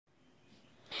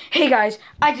Hey guys,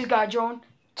 I just got a drone.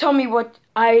 Tell me what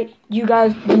you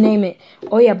guys will name it.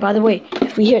 Oh yeah, by the way,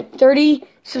 if we hit 30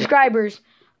 subscribers,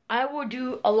 I will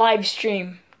do a live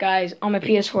stream, guys, on my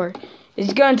PS4.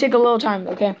 It's gonna take a little time,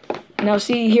 okay? Now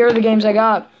see, here are the games I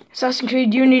got. Assassin's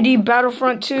Creed Unity,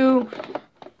 Battlefront 2,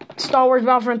 Star Wars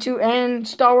Battlefront 2, and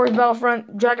Star Wars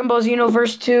Battlefront, Dragon Ball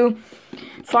Xenoverse 2,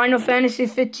 Final Fantasy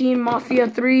 15, Mafia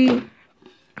 3,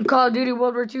 Call of Duty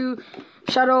World War 2,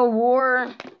 Shadow of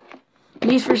War,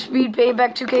 Need for Speed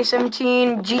Payback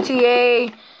 2K17,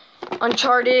 GTA,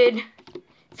 Uncharted,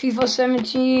 FIFA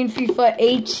 17, FIFA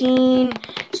 18,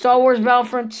 Star Wars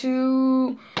Battlefront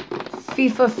 2,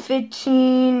 FIFA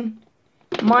 15,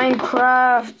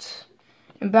 Minecraft,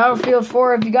 and Battlefield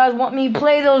 4. If you guys want me to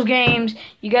play those games,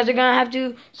 you guys are going to have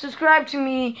to subscribe to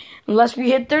me. Unless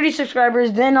we hit 30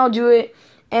 subscribers, then I'll do it.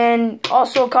 And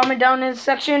also comment down in the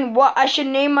section what I should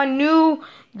name my new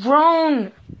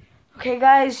drone. Okay,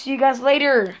 guys, see you guys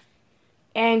later.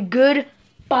 And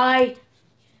goodbye.